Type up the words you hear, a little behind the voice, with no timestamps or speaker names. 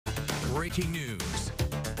breaking news.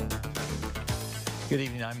 Good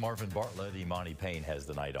evening, I'm Marvin Bartlett. Imani Payne has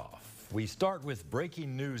the night off. We start with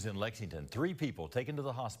breaking news in Lexington. 3 people taken to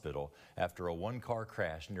the hospital after a one-car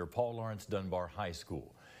crash near Paul Lawrence Dunbar High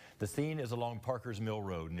School. The scene is along Parkers Mill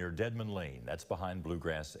Road near Dedman Lane. That's behind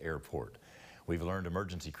Bluegrass Airport. We've learned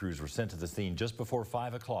emergency crews were sent to the scene just before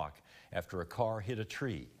 5 o'clock after a car hit a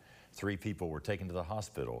tree. 3 people were taken to the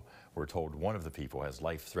hospital. We're told one of the people has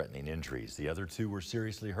life-threatening injuries. The other 2 were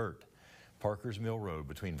seriously hurt. Parkers Mill Road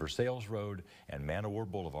between Versailles Road and Man-O-War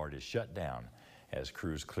Boulevard is shut down as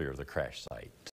crews clear the crash site.